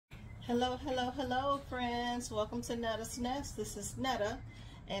Hello, hello, hello, friends. Welcome to Netta's Nest. This is Netta,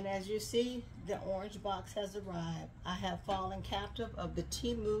 and as you see, the orange box has arrived. I have fallen captive of the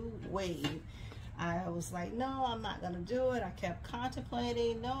Temu wave. I was like, no, I'm not going to do it. I kept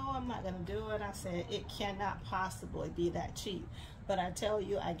contemplating, no, I'm not going to do it. I said, it cannot possibly be that cheap. But I tell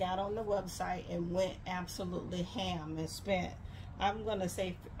you, I got on the website and went absolutely ham and spent, I'm going to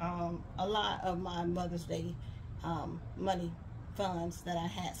say, a lot of my Mother's Day money funds that I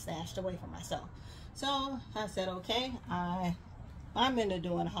had stashed away for myself. So I said, okay, I'm into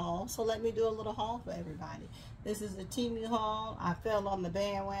doing hauls, so let me do a little haul for everybody. This is a Temu haul. I fell on the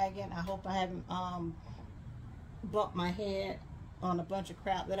bandwagon. I hope I haven't bumped my head on a bunch of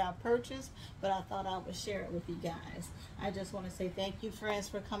crap that I purchased, but I thought I would share it with you guys. I just want to say thank you, friends,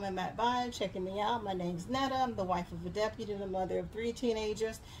 for coming back by and checking me out. My name's Netta. I'm the wife of a deputy, the mother of 3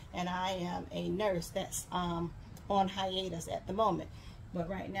 teenagers, and I am a nurse that's on hiatus at the moment. But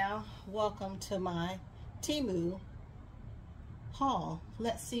right now, welcome to my Temu haul.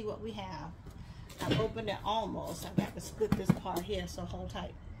 Let's see what we have. I've opened it almost. I got to split this part here, so hold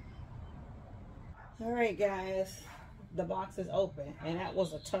tight. All right, guys, the box is open, and that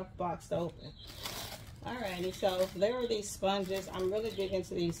was a tough box to open. Alrighty, so there are these sponges. I'm really big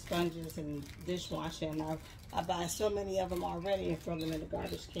into these sponges and dishwashing. I buy so many of them already and throw them in the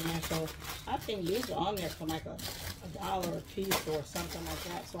garbage can. So I think these are on there for like a $1 a piece or something like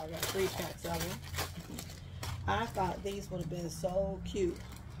that. So I got 3 packs of them. I thought these would have been so cute.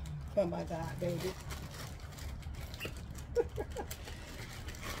 Oh my God, baby.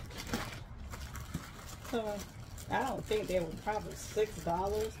 So I don't think they were probably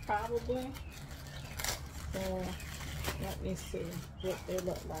 $6 probably. So let me see what they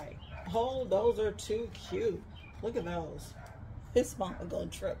look like. Oh, those are too cute. Look at those. His mama gonna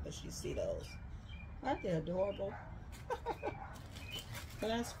trip if she see those. Aren't they adorable? So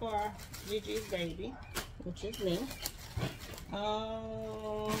that's for Gigi's baby, which is me.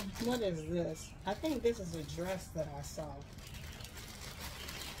 What is this? I think this is a dress that I saw.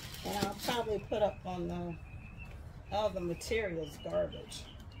 And I'll probably put up on the materials garbage.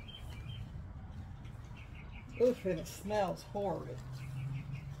 Oof, and it smells horrid.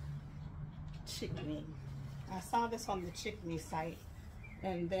 Chickeny. I saw this on the Chickeny site,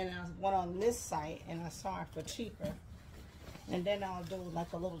 and then I went on this site and I saw it for cheaper. And then I'll do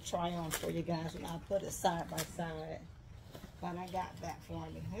like a little try on for you guys, and I'll put it side by side. But I got that for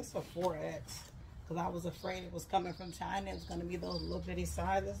me. It's a 4X, because I was afraid it was coming from China. It was going to be those little bitty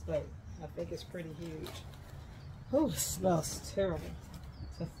sizes, but I think it's pretty huge. Oh, it smells terrible.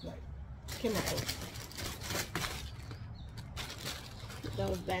 Just like chemicals. Put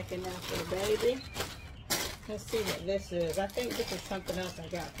those back in there for the baby. Let's see what this is. I think this is something else I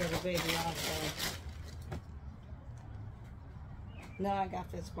got for the baby also. No, I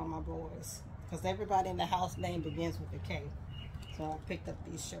got this for my boys, because everybody in the house name begins with a K. So I picked up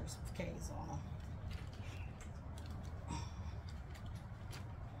these shirts with K's on them.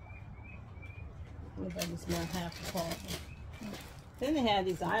 Everybody smell half the part. Then they had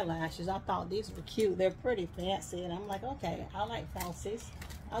these eyelashes. I thought these were cute. They're pretty fancy. And I'm like, okay, I like fancies.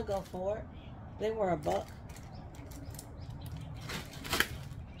 I'll go for it. They were $1.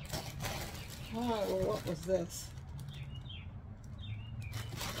 Oh, well, what was this?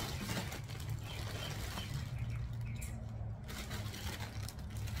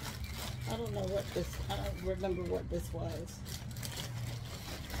 I don't know what this, I don't remember what this was.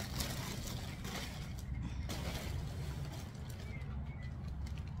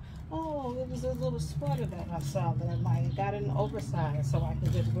 Oh, it was a little sweater that I saw that I got in oversized so I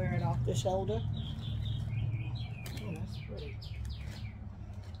could just wear it off the shoulder. Oh, that's pretty.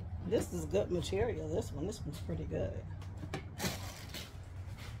 This is good material, this one's pretty good.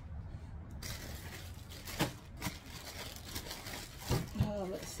 Oh,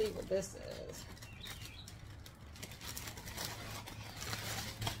 let's see what this is.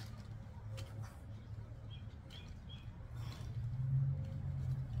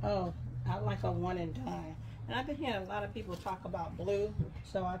 Oh, I like a one and done. And I've been hearing a lot of people talk about blue,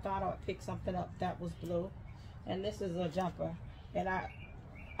 so I thought I would pick something up that was blue. And this is a jumper. And I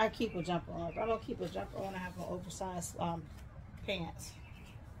keep a jumper on. If I don't keep a jumper on, I have an oversized pants.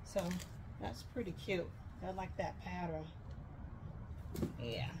 So that's pretty cute. I like that pattern.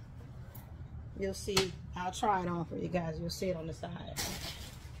 Yeah. You'll see. I'll try it on for you guys. You'll see it on the side.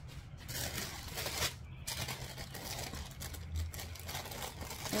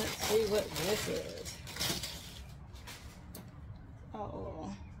 Let's see what this is.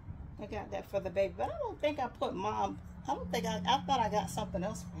 Oh, I got that for the baby, but I don't think I put mom. I don't think I thought I got something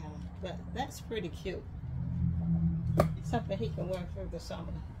else for him, but that's pretty cute. Something he can wear through the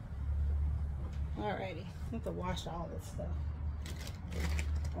summer. Alrighty, I have to wash all this stuff.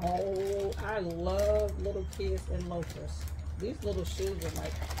 Oh, I love little kids and loafers. These little shoes are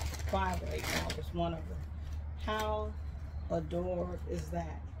like $5 or $8, one of them. How adorable is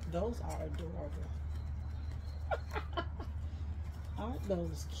that? Those are adorable. Aren't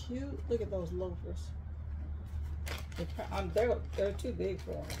those cute? Look at those loafers. They're too big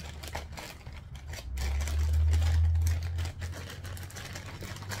for them.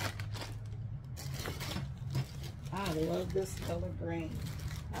 I love this color green.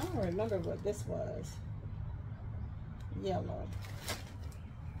 I don't remember what this was. Yellow.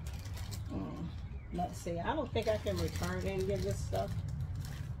 Let's see. I don't think I can return any of this stuff.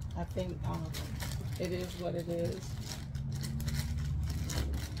 I think it is what it is.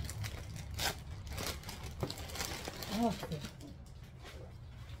 Oh,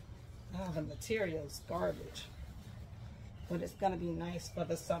 the material's garbage. But it's going to be nice for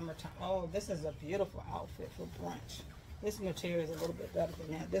the summertime. Oh, this is a beautiful outfit for brunch. This material is a little bit better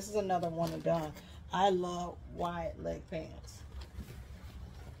than that. This is another one and done. I love wide leg pants.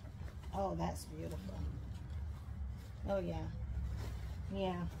 Oh, that's beautiful. Oh, yeah.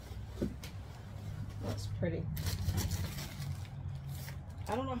 Yeah. That's pretty.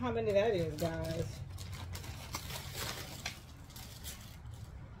 I don't know how many that is, guys.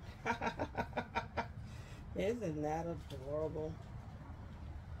 Isn't that adorable?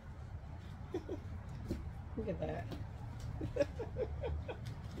 Look at that.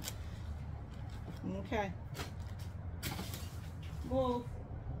 Okay. Well,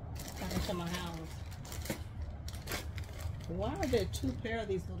 back into my house. Why are there 2 pairs of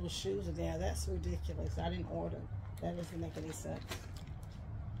these little shoes in there? That's ridiculous. I didn't order. That doesn't make any sense.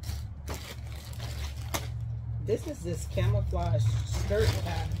 This is this camouflage skirt that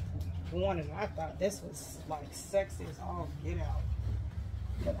I wanted. I thought this was like sexy as all get out.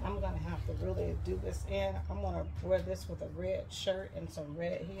 But I'm going to have to really do this in. I'm going to wear this with a red shirt and some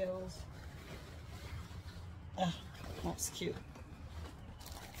red heels. That's cute.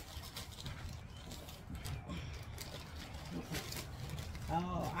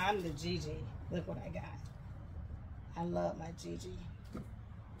 Oh, I'm the Gigi. Look what I got. I love my Gigi.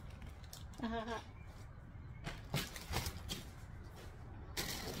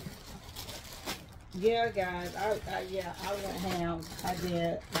 Yeah, guys, I went ham. I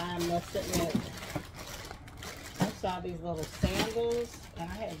did. I must admit. I saw these little sandals, and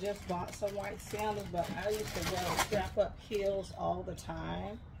I had just bought some white sandals, but I used to wear strap-up heels all the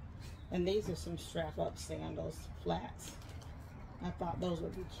time. And these are some strap-up sandals, flats. I thought those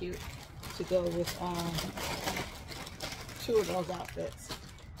would be cute to go with 2 of those outfits.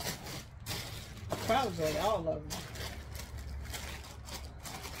 Probably all of them.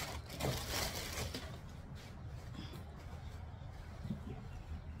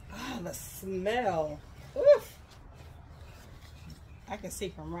 The smell. Oof. I can see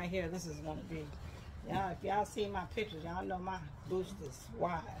from right here this is gonna be, y'all, if y'all see my pictures, y'all know my boost is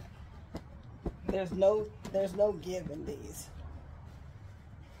wide. There's no give in these.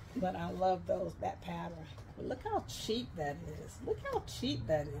 But I love that pattern. But look how cheap that is. Look how cheap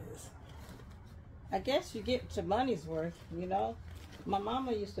that is. I guess you get your money's worth, you know. My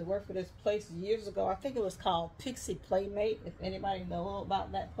mama used to work for this place years ago. I think it was called Pixie Playmate, if anybody knows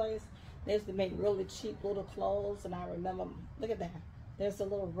about that place. They used to make really cheap little clothes, and I remember, look at that. There's a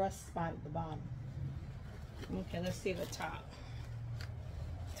little rust spot at the bottom. Okay, let's see the top.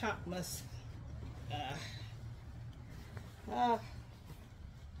 Top must, I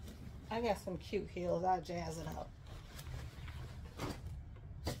got some cute heels. I'll jazz it up.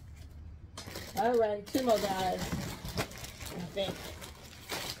 All right, 2 more guys, I think.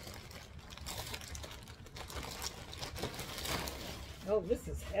 Oh, this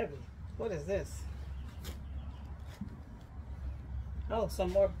is heavy. What is this? Oh,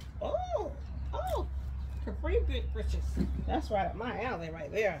 some more. Oh, capri britches. That's right up my alley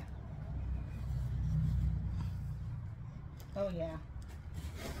right there. Oh, yeah.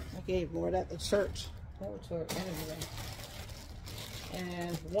 I gave more at the church. Go to her anyway.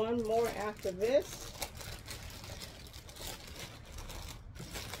 And 1 more after this.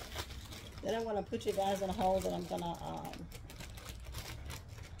 Then I'm going to put you guys in a hold, and I'm going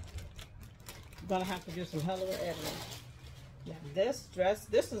to have to do some hell of a editing. Now this dress,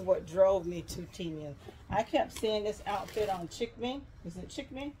 this is what drove me to Temu. I kept seeing this outfit on Chick Me. Is it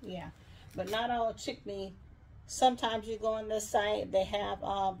Chick Me? Yeah. But not all Chick Me. Sometimes you go on this site, they have,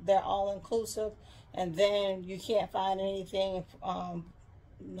 they're all inclusive, and then you can't find anything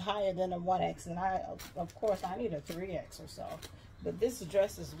higher than a 1X. And of course, I need a 3X or so. But this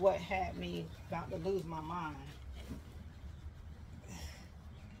dress is what had me about to lose my mind.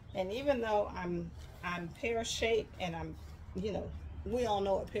 And even though I'm pear shaped, and I'm, you know, we all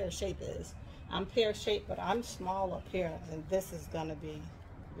know what pear shape is. I'm pear shaped, but I'm small up here, and this is gonna be,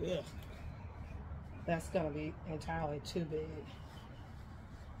 ugh, that's gonna be entirely too big.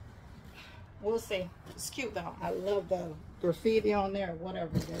 We'll see. It's cute though. I love the graffiti on there,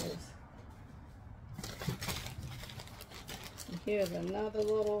 whatever it is. And here's another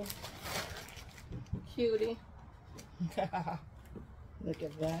little cutie. Look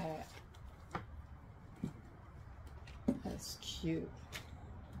at that. That's cute.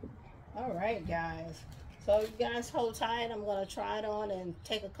 All right, guys. So you guys hold tight. I'm going to try it on and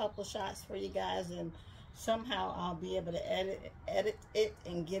take a couple shots for you guys, and somehow I'll be able to edit it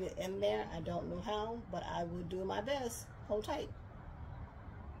and get it in there. I don't know how, but I will do my best. Hold tight.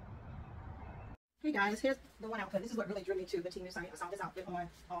 Hey guys, here's the one outfit. This is what really drew me to the Temu site. I saw this outfit on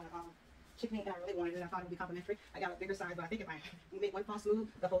Chicken, and I really wanted it. I thought it would be complimentary. I got a bigger size, but I think if I make one false move,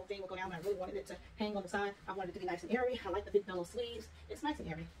 the whole thing will go down. But I really wanted it to hang on the side. I wanted it to be nice and airy. I like the big bellow sleeves. It's nice and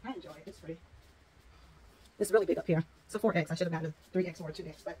airy. I enjoy it. It's pretty. It's really big up here. It's a 4X. I should have gotten a 3X or a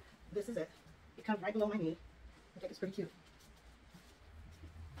 2X, but this is it. It comes right below my knee. I think it's pretty cute.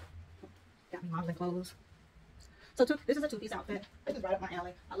 Got me modeling clothes. So this is a two-piece outfit. This is right up my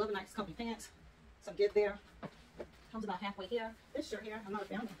alley. I love a nice comfy pants. Some give there. Comes about halfway here. This shirt here, I'm not a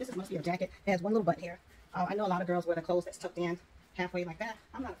fan of. This must be a jacket. It has one little button here. I know a lot of girls wear the clothes that's tucked in halfway like that.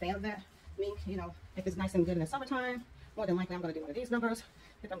 I'm not a fan of that. Me, you know, if it's nice and good in the summertime, more than likely I'm going to do one of these numbers.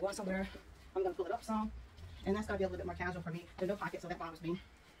 If I'm going somewhere, I'm going to pull it up some. And that's going to be a little bit more casual for me. There's no pocket, so that bothers me.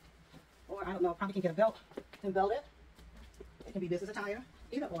 Or, I don't know, probably can get a belt and belt it. It can be business attire.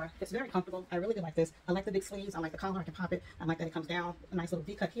 Either or. It's very comfortable. I really do like this. I like the big sleeves. I like the collar. I can pop it. I like that it comes down. A nice little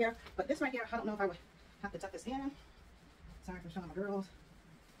V-cut here. But this right here, I don't know if I would have to tuck this in. Sorry for showing my girls.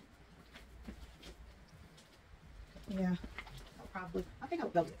 Yeah, I think I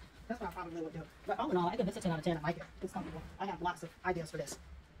would belt it. That's what I probably would do. But all in all, I give this a 10 out of 10. I like it. It's comfortable. I have lots of ideas for this.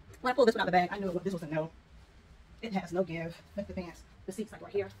 When I pulled this one out of the bag, I knew this was a no. It has no give. Look at the pants. The seat's like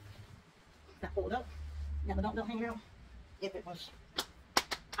right here. Got pulled up. Got the belt hanging out. If it was,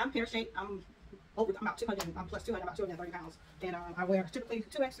 I'm pear shaped. I'm about 200. I'm plus 200, about 230 pounds. And I wear typically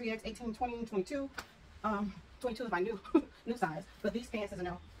 2X, 3X, 18, 20, 22. 22 is my new new size, but these pants is a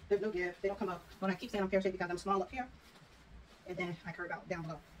no. There's no give. They don't come up. When I keep saying I'm pear shaped because I'm small up here, and then I curve out down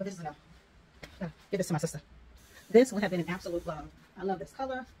below. But this is a no. Give this to my sister. This would have been an absolute love. I love this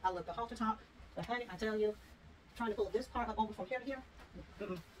color. I love the halter top. But honey, I tell you, trying to pull this part up over from here to here,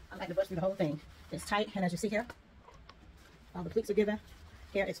 I like to bust through the whole thing. It's tight, and as you see here, all the pleats are given.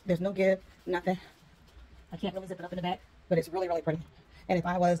 Here, there's no give, nothing. I can't really zip it up in the back, but it's really, really pretty. And if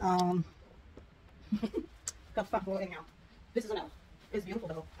I was well, anyhow, this is a no. It's beautiful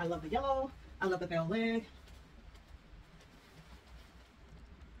though. I love the yellow. I love the bell leg.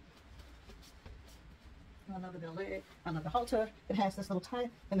 I love the bell leg. I love the halter. It has this little tie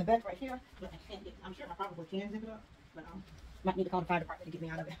in the back right here. But I can't get, I'm sure I probably can zip it up. But might need to call the fire department to get me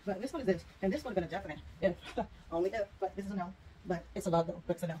out of it. But this one is this. And this would have been a definite. If, only if. But this is a no. But it's a love though.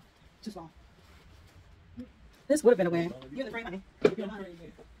 But it's a no. Too small. This would have been a win. You're the frame, honey.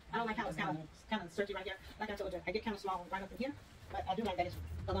 I don't like how it's kind of stretchy right here. Like I told you, I get kind of small right up in here, but I do like that it's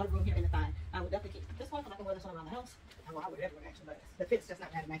a lot of room here in the thigh. I would definitely keep this one, but I can wear this one around the house. Well, I wear it everywhere actually, but the fit's just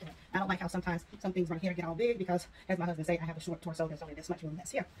not that immaculate. I don't like how sometimes some things right here get all big because, as my husband say, I have a short torso. There's only this much room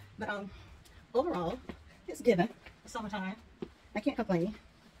that's here. But overall, it's given. It's summertime. I can't complain.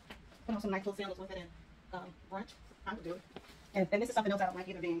 Put on some nice little sandals with it and brunch. I would do it. And this is something else I don't like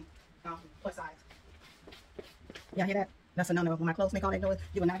either, being plus size. Y'all hear that? That's a no-no. When my clothes make all that noise,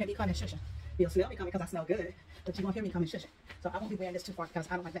 you will not hear me coming shushing. You'll smell me coming because I smell good, but you won't hear me coming shushing. So I won't be wearing this too far because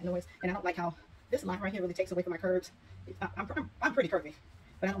I don't like that noise, and I don't like how this line right here really takes away from my curves. I'm pretty curvy,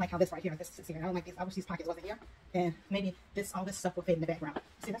 but I don't like how this right here, this sits here. I don't like this. I wish these pockets wasn't here, and maybe all this stuff will fade in the background.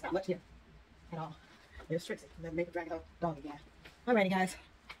 See, that's not much here at all. There's Trixie. Let me drag her dog again. Alrighty, guys.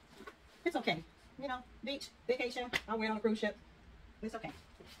 It's okay. You know, beach, vacation. I'll wear it on a cruise ship. It's okay.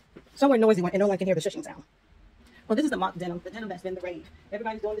 Somewhere noisy and no one can hear the shushing sound. Well, this is the mock denim, the denim that's been the rage.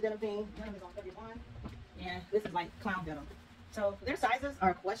 Everybody's doing the denim thing. Denim is on everyone. And this is like clown denim. So their sizes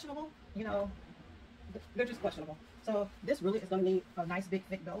are questionable. You know, they're just questionable. So this really is going to need a nice big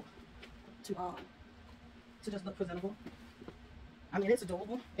thick belt to just look presentable. I mean, it's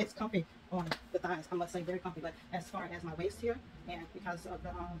adorable. It's comfy on the thighs. I must say, very comfy. But as far as my waist here, and because of the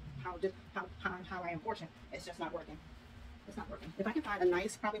how I am portioned, it's just not working. It's not working. If I can find a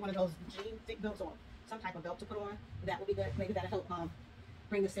nice, probably one of those jean thick belts or some type of belt to put on, that would be good. Maybe that'll help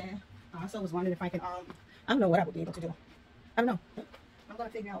bring this in. I also was wondering if I can, I don't know what I would be able to do. I don't know. I'm going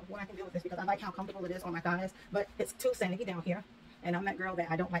to figure out what I can do with this because I like how comfortable it is on my thighs, but it's too saggy down here. And I'm that girl that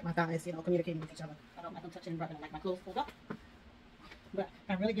I don't like my thighs, you know, communicating with each other. I don't like them touching and rubbing. I like my clothes pulled up. But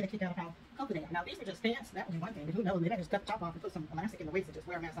I really get a kick out of how comfy they are. Now, these were just pants. That would be one thing. But who knows? Maybe I just cut the top off and put some elastic in the waist and just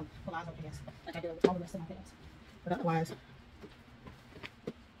wear them as some palazzo pants, like I did with all the rest of my pants. But otherwise,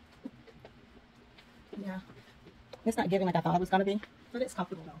 yeah, it's not giving like I thought it was going to be. But it's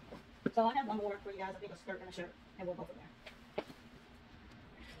comfortable, though. So I have one more for you guys. I think a skirt and a shirt. And we'll go from there.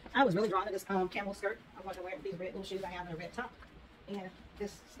 I was really drawn to this camel skirt. I wanted to wear these red little shoes I have and a red top. And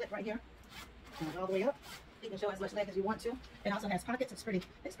this slip right here. Goes all the way up. You can show as much leg as you want to. It also has pockets. It's pretty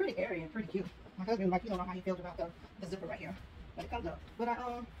airy and pretty cute. My husband, like, you don't know how he feels about the zipper right here. But it comes up. But I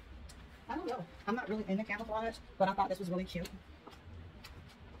don't know. I'm not really into camouflage, but I thought this was really cute.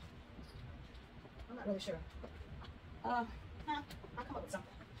 I'm not really sure. I'll come up with something.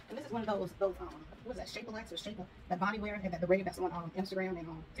 And this is one of those what is that, Shape-a-lex or Shape-a, that body wear, and that the raid that's on Instagram and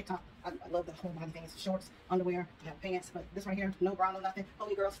on TikTok. I love the whole body thing. It's shorts, underwear, you have pants, but this right here, no bra, no nothing.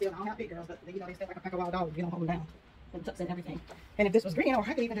 Only girls feel, I don't have big girls, but you know, they feel like a pack of wild dogs, you don't hold them down. And tucks in everything. And if this was green, or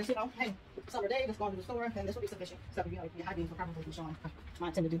I could even just, you know, hey, summer day, just going to the store, then this would be sufficient. Except, you know, your high beams will probably be showing.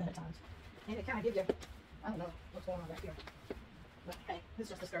 I tend to do that at times. And it kind of gives you, I don't know what's going on back here. But hey, it's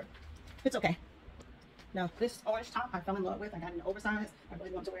just a skirt. It's okay. Now, this orange top I fell in love with. I got an oversized. I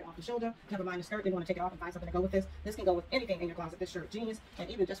really wanted to wear it off the shoulder. Never mind the skirt. Didn't want to take it off and find something to go with this. This can go with anything in your closet. This shirt, jeans, and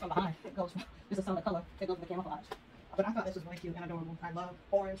even just from behind. It goes from, this is some of the color. It goes with the camouflage. But I thought this was really cute and adorable. I love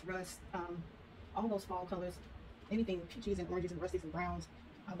orange, rust, all those fall colors. Anything peaches and oranges and rusties and browns.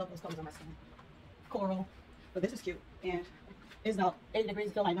 I love those colors on my skin. Coral. But this is cute. And it's about 80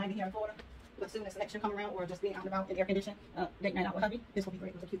 degrees. Feel like 90 here in Florida. But as soon as next year come around, or just being out and about in air conditioning, date night out with hubby, this will be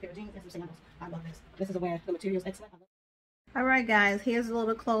great with a cute pair of jeans and some sandals. I love this. This is where the material is excellent. All right, guys, here's a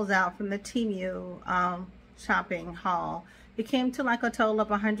little closeout from the Temu shopping haul. It came to like a total of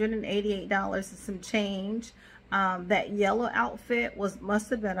 $188 and some change. That yellow outfit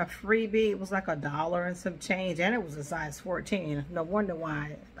must have been a freebie. It was like $1 and some change, and it was a size 14. No wonder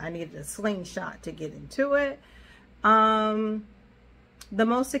why I needed a slingshot to get into it. The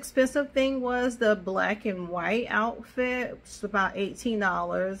most expensive thing was the black and white outfit, which is about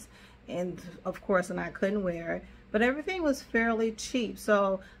 $18. And of course, I couldn't wear it. But everything was fairly cheap.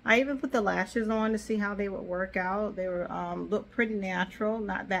 So I even put the lashes on to see how they would work out. They were looked pretty natural,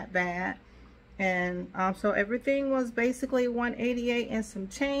 not that bad. And so everything was basically $188 and some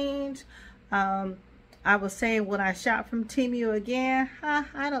change. I was saying, would I shop from Temu again?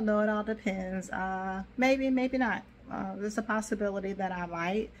 I don't know. It all depends. Maybe, maybe not. There's a possibility that I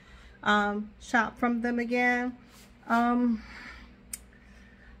might shop from them again. I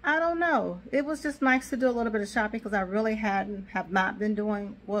don't know. It was just nice to do a little bit of shopping because I really have not been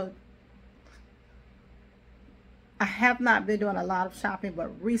doing, well, I have not been doing a lot of shopping, but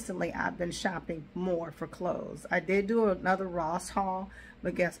recently I've been shopping more for clothes. I did do another Ross haul,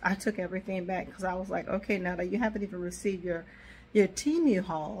 but guess I took everything back because I was like, okay, Nada, you haven't even received your Temu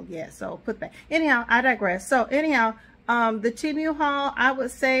haul yet, so put that. Anyhow, I digress. So anyhow, the Temu haul, I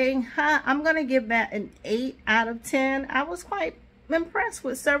would say, I'm gonna give that an 8 out of 10. I was quite impressed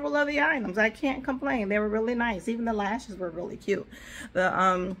with several of the items. I can't complain. They were really nice. Even the lashes were really cute.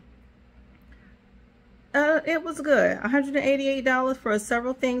 The it was good. $188 for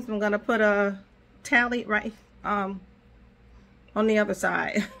several things. I'm gonna put a tally right on the other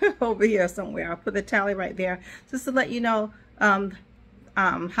side over here somewhere. I'll put the tally right there just to let you know how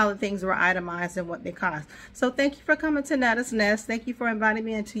the things were itemized and what they cost. So thank you for coming to Nada's Nest. Thank you for inviting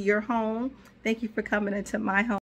me into your home. Thank you for coming into my home.